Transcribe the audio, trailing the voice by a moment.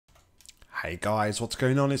Hey guys, what's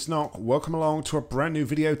going on? It's Nock. Welcome along to a brand new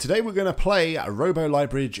video. Today we're going to play Robo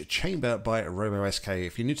Bridge Chamber by Robo SK.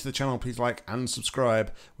 If you're new to the channel, please like and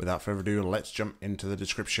subscribe. Without further ado, let's jump into the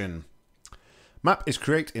description. Map is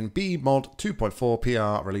created in BMod 2.4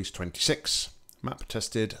 PR release 26. Map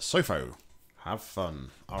tested SOFO. Have fun.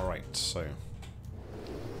 Alright, so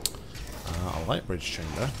a light bridge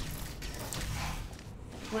chamber.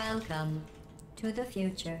 Welcome to the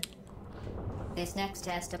future. This next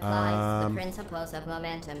test applies the principles of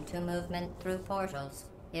momentum to movement through portals.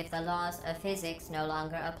 If the laws of physics no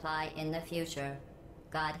longer apply in the future,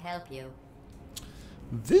 God help you.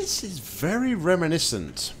 This is very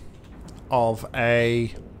reminiscent of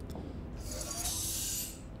a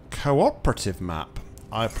cooperative map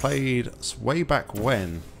I played way back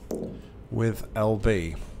when with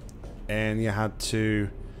LB, and you had to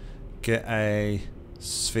get a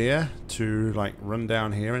sphere to like run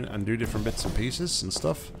down here and do different bits and pieces and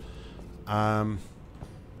stuff. Yeah,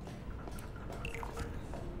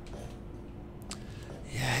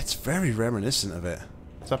 it's very reminiscent of it.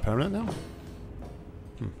 Is that permanent now?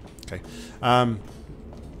 Okay.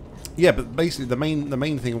 Yeah, but basically the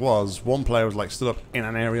main thing was one player was like stood up in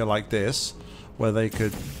an area like this where they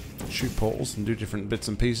could shoot portals and do different bits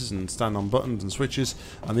and pieces and stand on buttons and switches,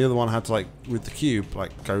 and the other one had to, like, with the cube,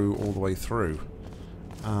 like go all the way through.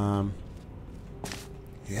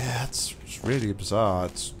 Yeah, it's really bizarre.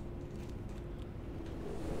 It's,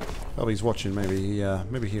 well, he's watching.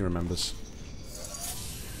 Maybe he remembers.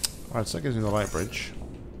 Alright, so that gives me the light bridge.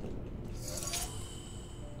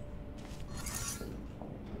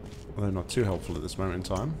 Although not too helpful at this moment in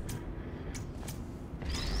time.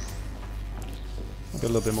 I'll get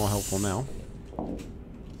a little bit more helpful now.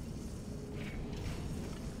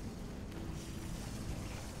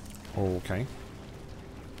 Okay.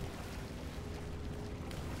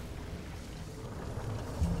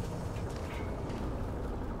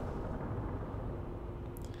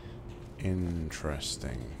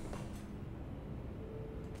 Interesting.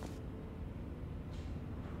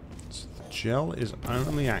 So the gel is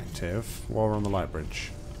only active while we're on the light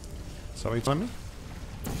bridge. Is that what you're telling me?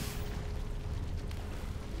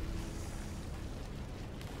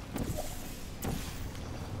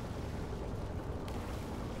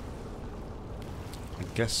 I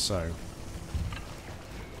guess so.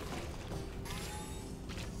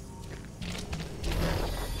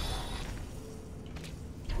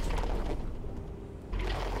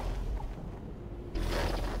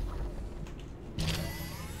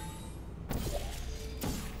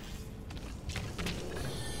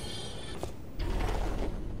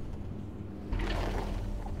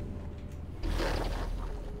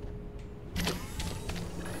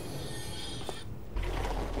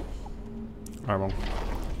 Alright, well,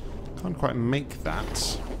 can't quite make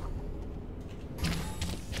that.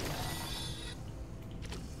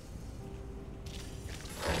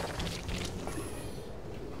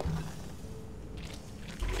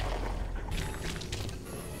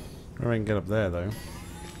 I can get up there though.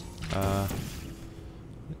 A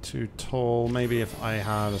bit too tall. Maybe if I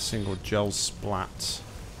had a single gel splat.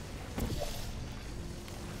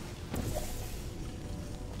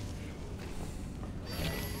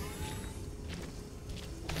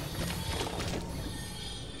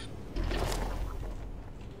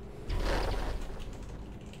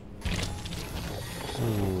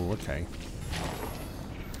 Ooh, okay.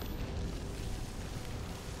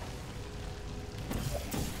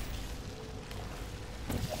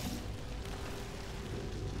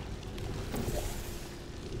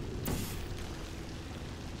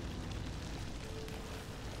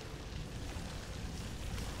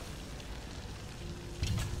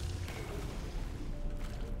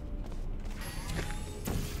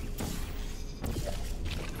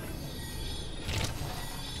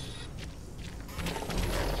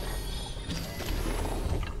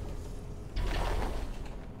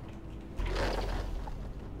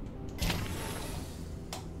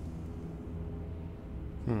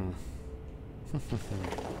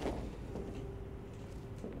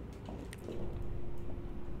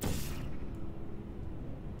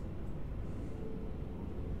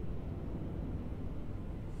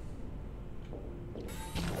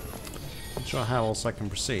 Not sure how else I can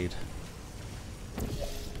proceed.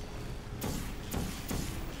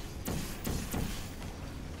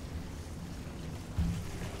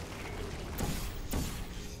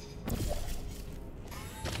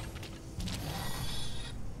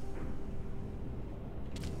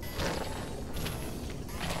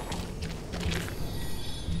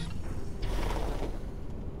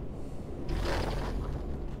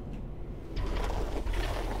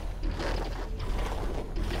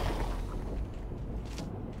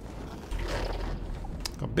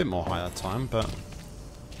 Got a bit more height that time, but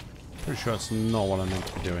pretty sure it's not what I'm meant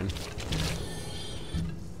to be doing.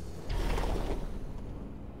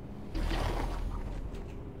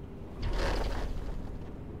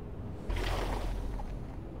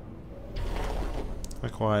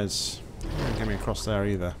 Likewise, don't get me across there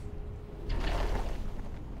either.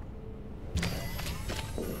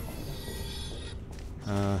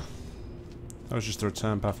 That was just the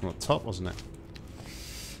return path from the top, wasn't it?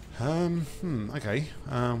 Okay.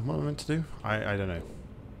 What am I meant to do? I don't know.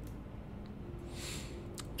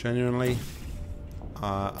 Genuinely,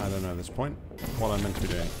 I don't know at this point what I'm meant to be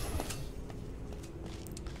doing.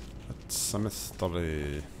 It's a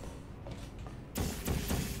mystery.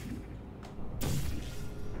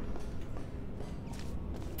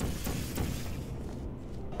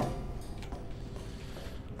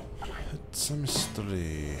 It's a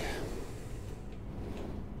mystery.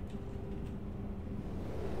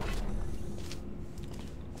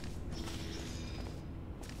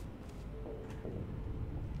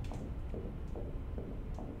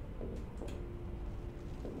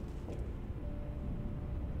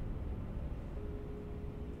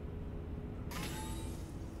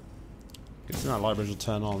 Guessing that light bridge will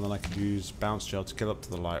turn on, then I could use bounce gel to get up to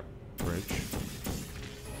the light bridge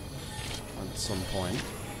at some point.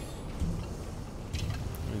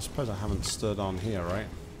 I suppose I haven't stood on here, right?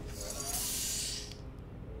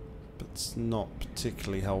 But it's not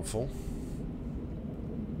particularly helpful.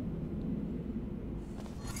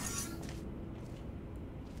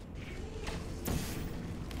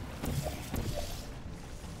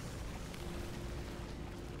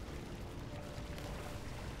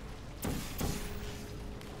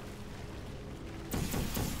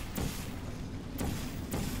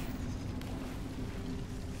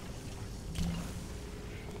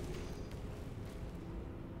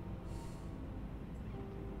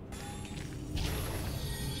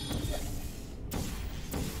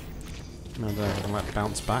 And I can let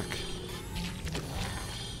bounce back.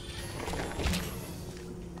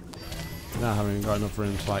 Now I haven't even got enough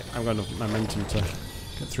room to, like, I've got enough momentum to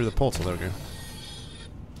get through the portal. There we go.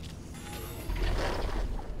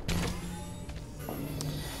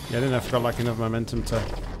 Yeah, I didn't know if I got like enough momentum to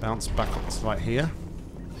bounce back up to like here.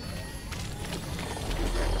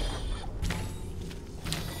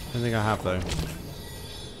 I don't think I have though.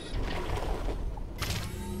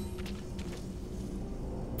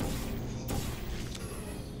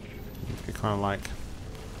 Kind of like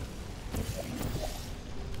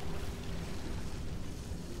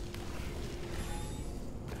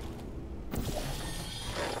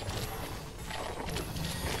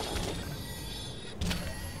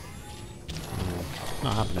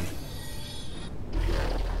not happening.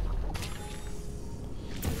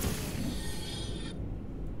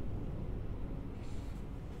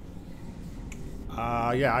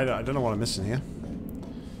 Yeah, I don't know what I'm missing here.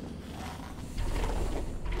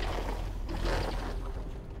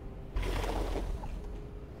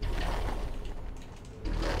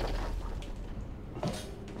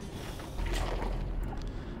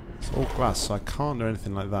 All glass, so I can't do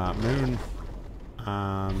anything like that. Moon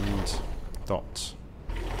and dot.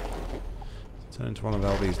 Turn into one of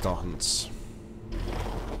LB's dot hunts.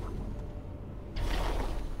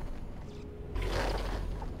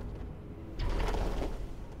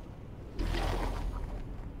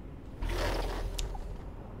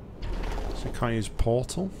 So you can't use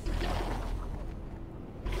portal.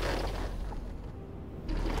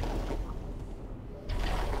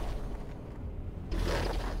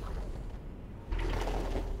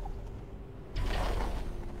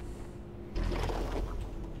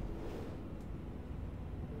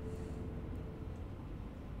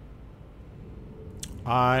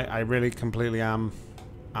 I really completely am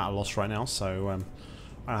at a loss right now, so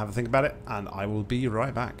I'll have a think about it, and I will be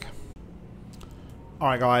right back.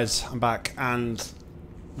 Alright guys, I'm back, and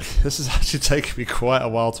this has actually taken me quite a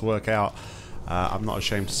while to work out, I'm not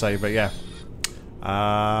ashamed to say, but yeah.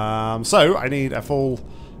 So, I need a full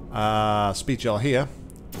speed gel here.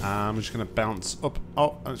 I'm just going to bounce up,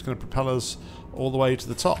 and it's going to propel us all the way to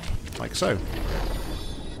the top, like so.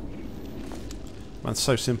 That's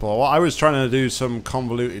so simple. Well, I was trying to do some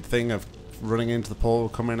convoluted thing of running into the portal,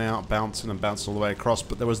 coming out, bouncing, and bouncing all the way across,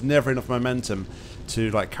 but there was never enough momentum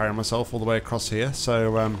to like carry myself all the way across here.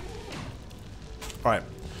 So, right,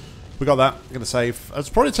 we got that. I'm gonna save. It's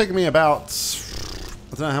probably taken me about,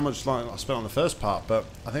 I don't know how much I spent on the first part, but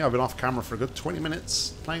I think I've been off camera for a good 20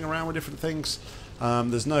 minutes playing around with different things.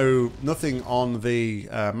 There's nothing on the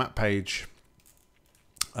map page,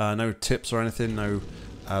 no tips or anything, no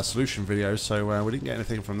solution videos, so we didn't get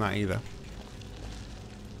anything from that either.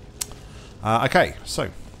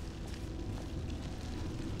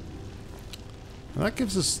 That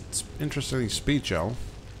gives us, interestingly, speed gel.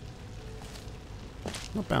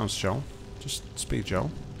 Not bounce gel, just speed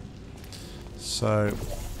gel. So,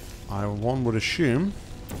 one would assume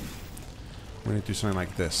we need to do something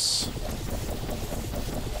like this.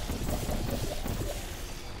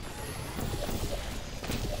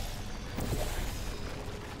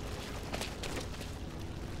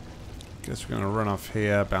 Guess we're going to run off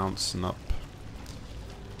here, bouncing up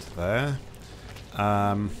to there.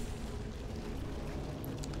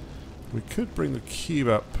 We could bring the cube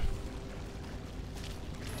up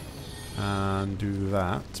and do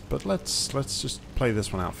that, but let's just play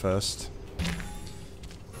this one out first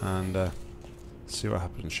and see what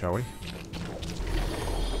happens, shall we?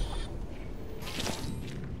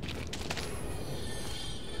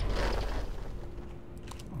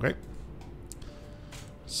 Okay,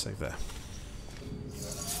 save there.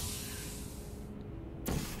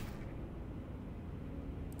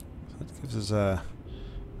 That gives us a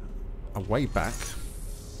way back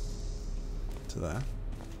to there.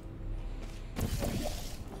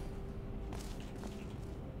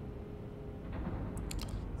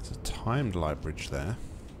 There's a timed light bridge there.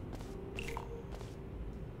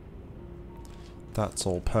 That's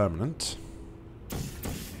all permanent.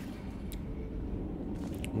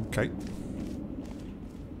 Okay.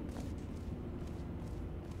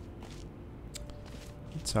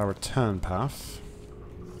 It's our return path.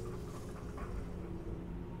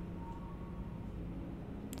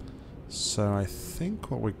 So I think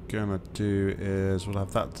what we're gonna do is we'll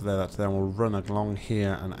have that to there, and we'll run along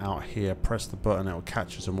here and out here, press the button, it will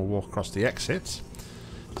catch us, and we'll walk across the exit.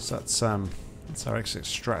 So that's our exit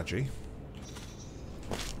strategy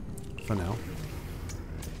for now.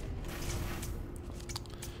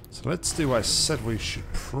 So let's do what I said we should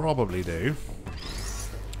probably do.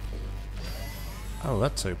 Oh,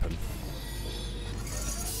 that's open.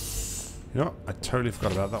 You know what? I totally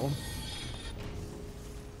forgot about that one.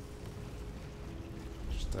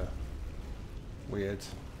 Weird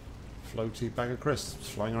floaty bag of crisps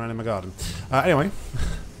flying around in my garden. Anyway,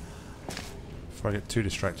 before I get too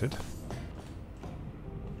distracted.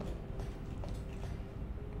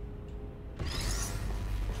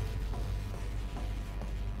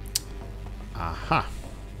 Aha.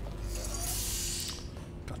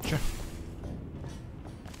 Gotcha.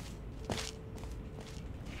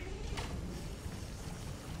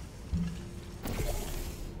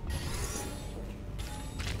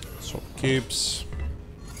 Swap cubes.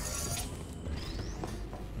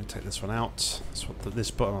 Let me take this one out. That's what this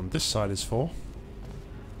button on this side is for.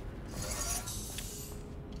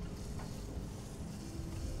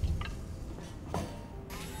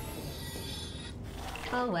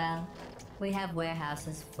 Oh well. We have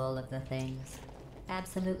warehouses full of the things.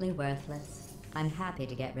 Absolutely worthless. I'm happy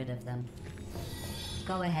to get rid of them.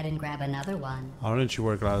 Go ahead and grab another one. Oh, don't you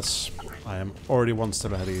worry, Gladys. I am already one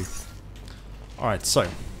step ahead of you. Alright, so.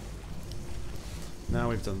 Now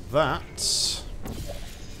we've done that.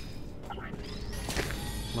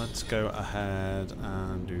 Let's go ahead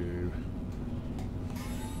and do...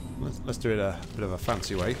 Let's do it a bit of a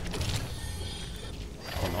fancy way.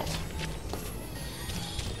 Or not.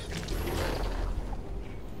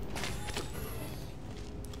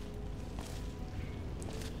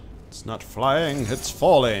 It's not flying, it's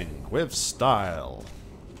falling with style.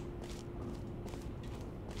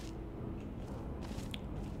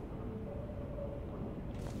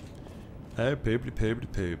 Oh, poopity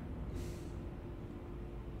poopity poop.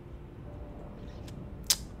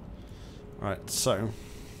 Right, so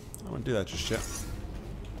I won't do that just yet.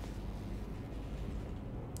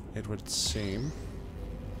 It would seem.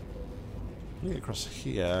 Looking across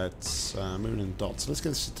here, it's moon and dot. So let's get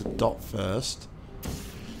this to dot first.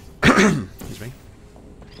 Excuse me.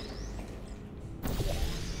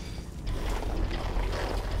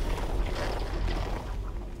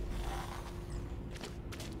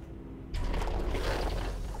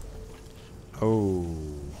 Oh.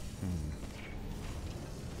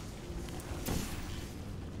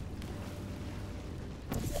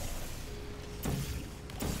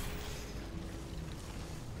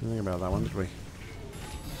 Didn't think about that one, did we?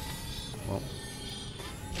 Well,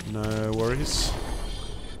 no worries.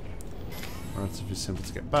 Relatively simple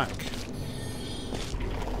to get back.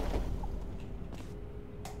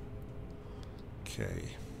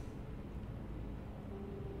 Okay.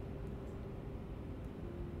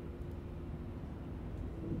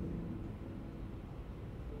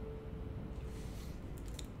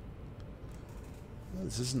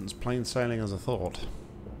 This isn't as plain sailing as I thought.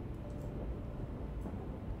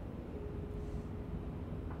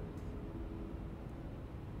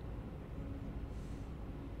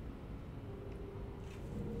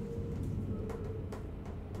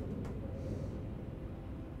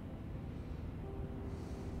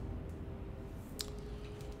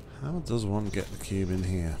 How does one get the cube in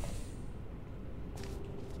here?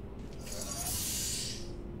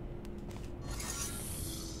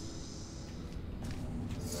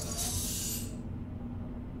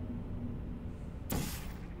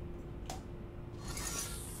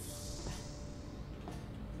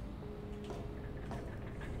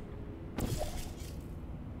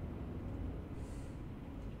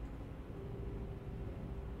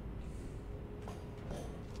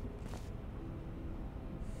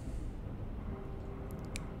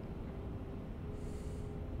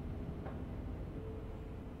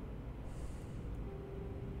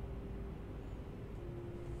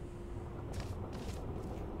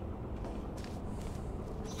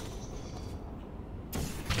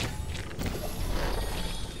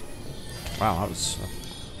 Wow, that was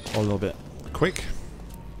a little bit quick.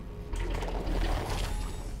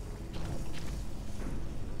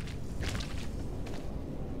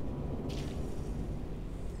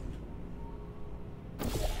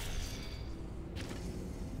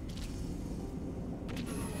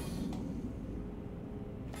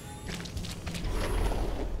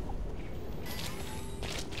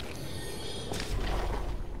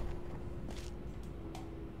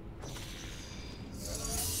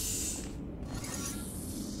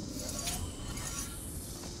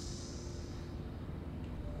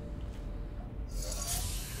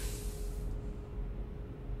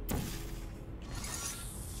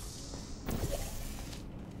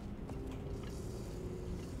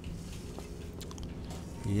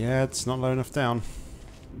 Yeah, it's not low enough down.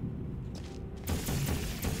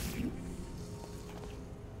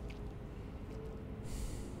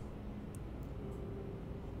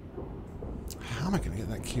 How am I going to get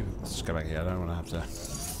that cube? Let's just go back here. I don't want to have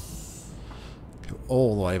to go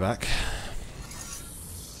all the way back.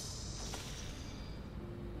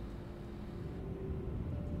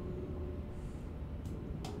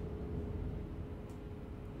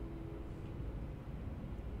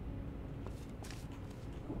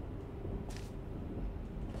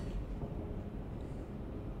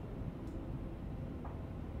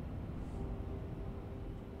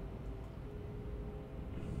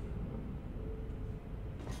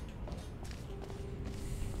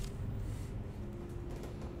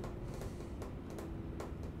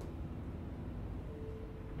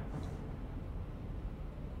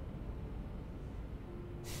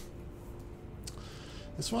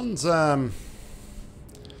 This one's, give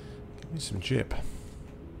me some jip.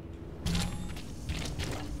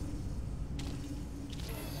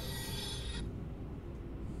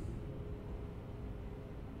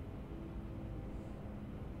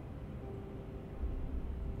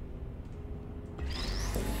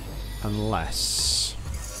 Unless...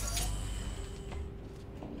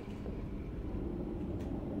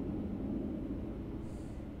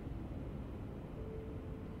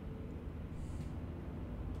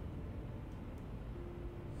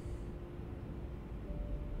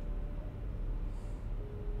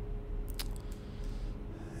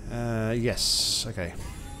 yes, okay.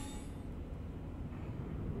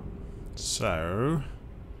 So...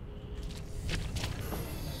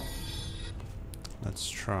 let's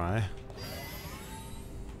try...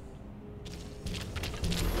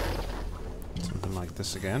 something like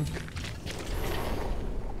this again.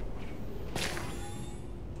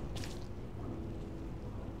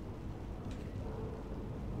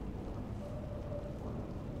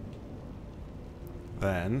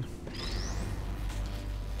 Then...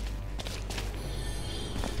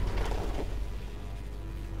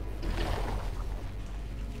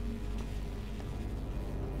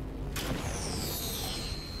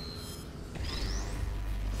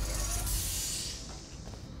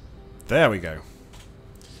 there we go.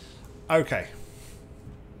 Okay.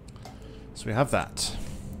 So we have that.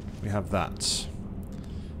 We have that.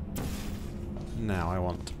 Now I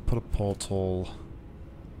want to put a portal...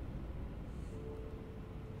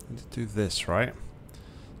 I need to do this, right?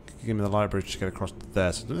 Give me the light bridge to get across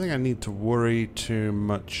there. So I don't think I need to worry too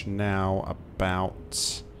much now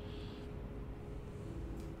about...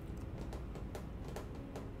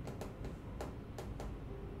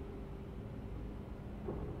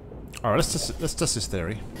 Alright, let's test this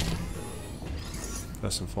theory.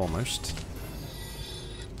 First and foremost.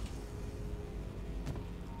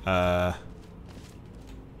 Not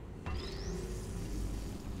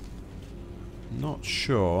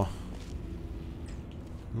sure.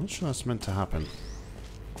 I'm not sure that's meant to happen.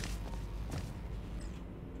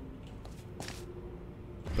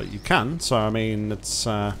 But you can, so I mean, it's...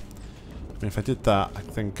 I mean, if I did that, I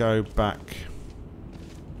can then go back...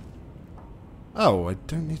 Oh, I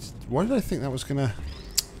don't need to... Why did I think that was gonna...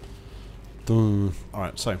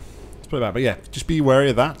 Alright, so... let's put it back. But yeah, just be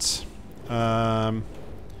wary of that.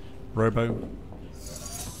 Robo.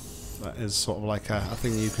 That is sort of like a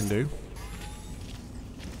thing you can do.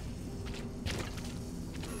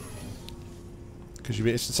 Because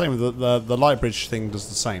it's the same with the light bridge thing does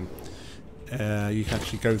the same. You can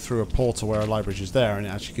actually go through a portal where a light bridge is there and it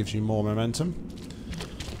actually gives you more momentum.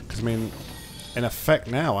 Because I mean, in effect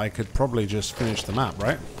now I could probably just finish the map,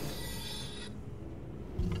 right?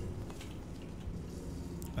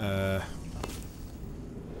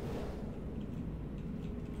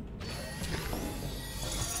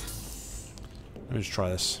 Let me just try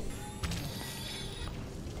this.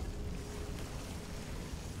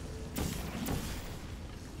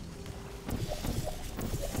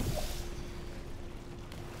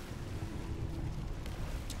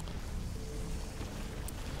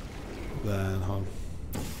 Then hold on.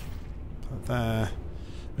 Put there. I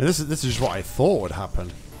mean, this is just what I thought would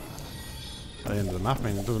happen at the end of the map. I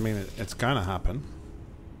mean, it doesn't mean it's going to happen.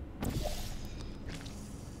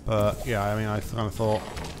 But yeah, I mean, I kind of thought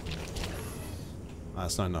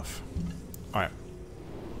that's not enough. All right.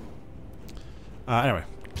 Anyway,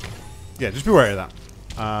 yeah, just be wary of that.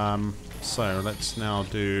 So let's now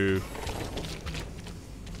do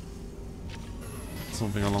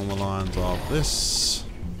something along the lines of this.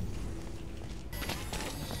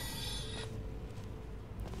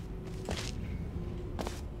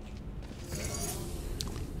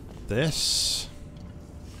 This.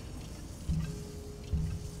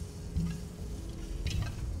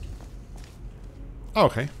 Oh,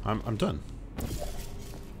 okay, I'm done.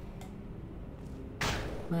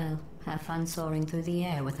 Well, have fun soaring through the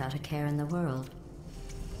air without a care in the world.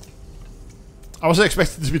 I wasn't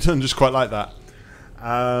expecting it to be done just quite like that.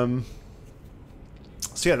 So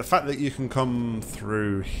yeah, the fact that you can come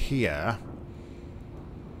through here.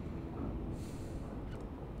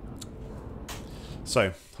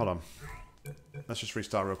 So, hold on. Let's just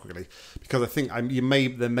restart real quickly. Because I think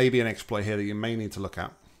there may be an exploit here that you may need to look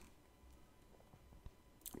at.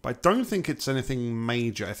 But I don't think it's anything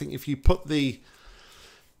major. I think if you put the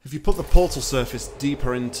portal surface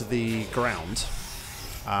deeper into the ground,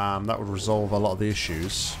 that would resolve a lot of the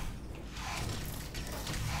issues.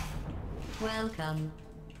 Welcome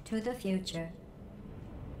to the future.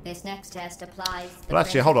 This next test applies. But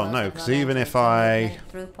actually, hold on, no, because even if I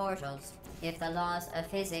through portals, if the laws of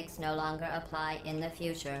physics no longer apply in the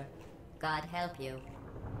future, God help you.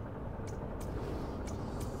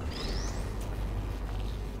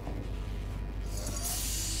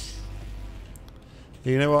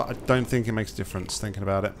 You know what? I don't think it makes a difference thinking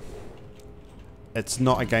about it. It's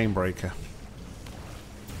not a game breaker.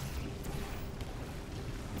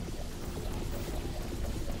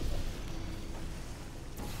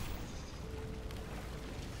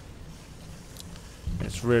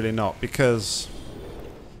 It's really not, because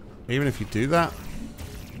even if you do that,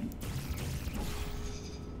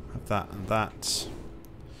 have that and that,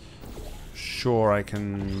 sure, I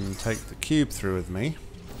can take the cube through with me.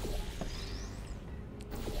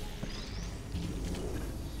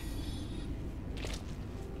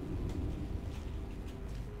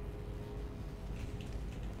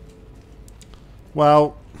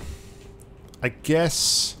 Well, I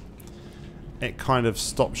guess it kind of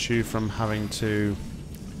stops you from having to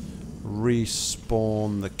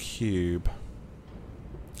respawn the cube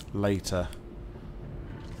later.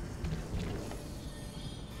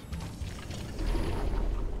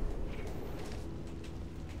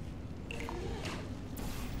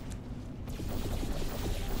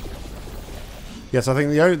 Yes, I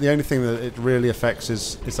think the only thing that it really affects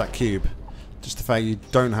is that cube. Just the fact you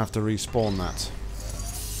don't have to respawn that.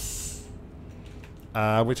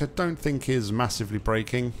 Which I don't think is massively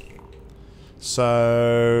breaking.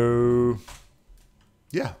 So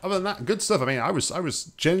yeah, other than that, good stuff. I mean, I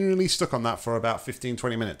was genuinely stuck on that for about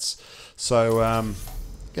 15-20 minutes. So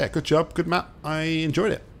yeah, good job, good map. I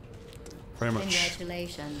enjoyed it very much.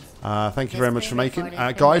 Congratulations. Thank you very much for making.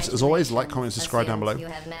 Guys, as always, like, comment, subscribe down below.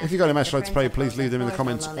 If you've got a match you'd like to play, please leave them in the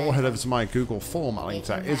comments or head over to my Google form. A link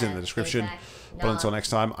to that is in the description. But until next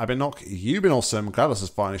time, I've been Nock, you've been awesome. Glad this has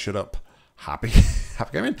finally shut up. Happy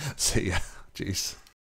gaming. See ya. Jeez.